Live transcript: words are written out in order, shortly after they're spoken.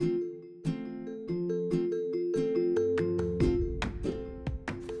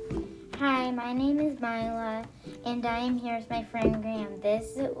My name is Mila, and I am here with my friend Graham.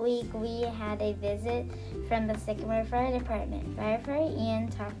 This week we had a visit from the Sycamore Fire Department. Firefighter Ian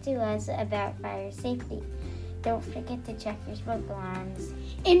talked to us about fire safety. Don't forget to check your smoke alarms.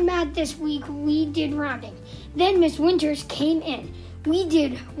 In math this week, we did rounding. Then Miss Winters came in. We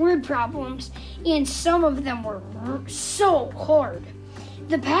did word problems, and some of them were so hard.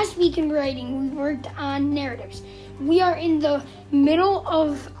 The past week in writing, we worked on narratives. We are in the middle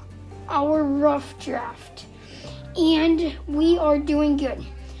of our rough draft, and we are doing good.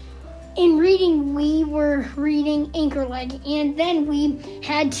 In reading, we were reading Anchor Leg, and then we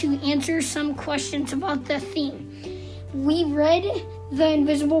had to answer some questions about the theme. We read The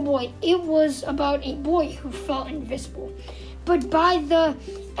Invisible Boy. It was about a boy who felt invisible, but by the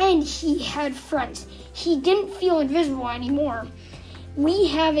end, he had friends. He didn't feel invisible anymore. We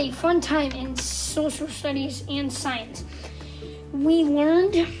have a fun time in social studies and science. We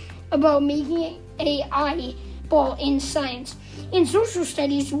learned about making an eyeball in science. In social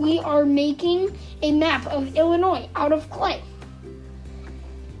studies, we are making a map of Illinois out of clay.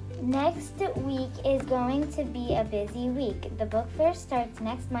 Next week is going to be a busy week. The book fair starts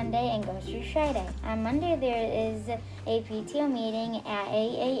next Monday and goes through Friday. On Monday, there is a PTO meeting at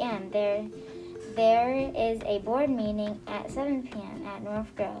 8 a.m. There is a board meeting at 7 p.m. at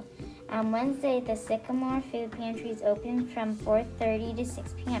North Grove. On Wednesday, the Sycamore Food Pantry is open from 4:30 to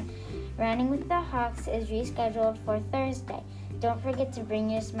 6 p.m. Running with the Hawks is rescheduled for Thursday. Don't forget to bring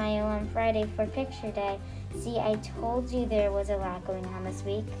your smile on Friday for Picture Day. See, I told you there was a lot going on this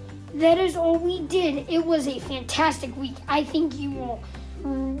week. That is all we did. It was a fantastic week. I think you will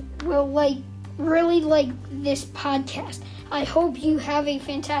really like this podcast. I hope you have a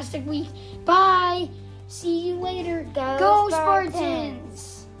fantastic week. Bye. See you later. Go Spartans.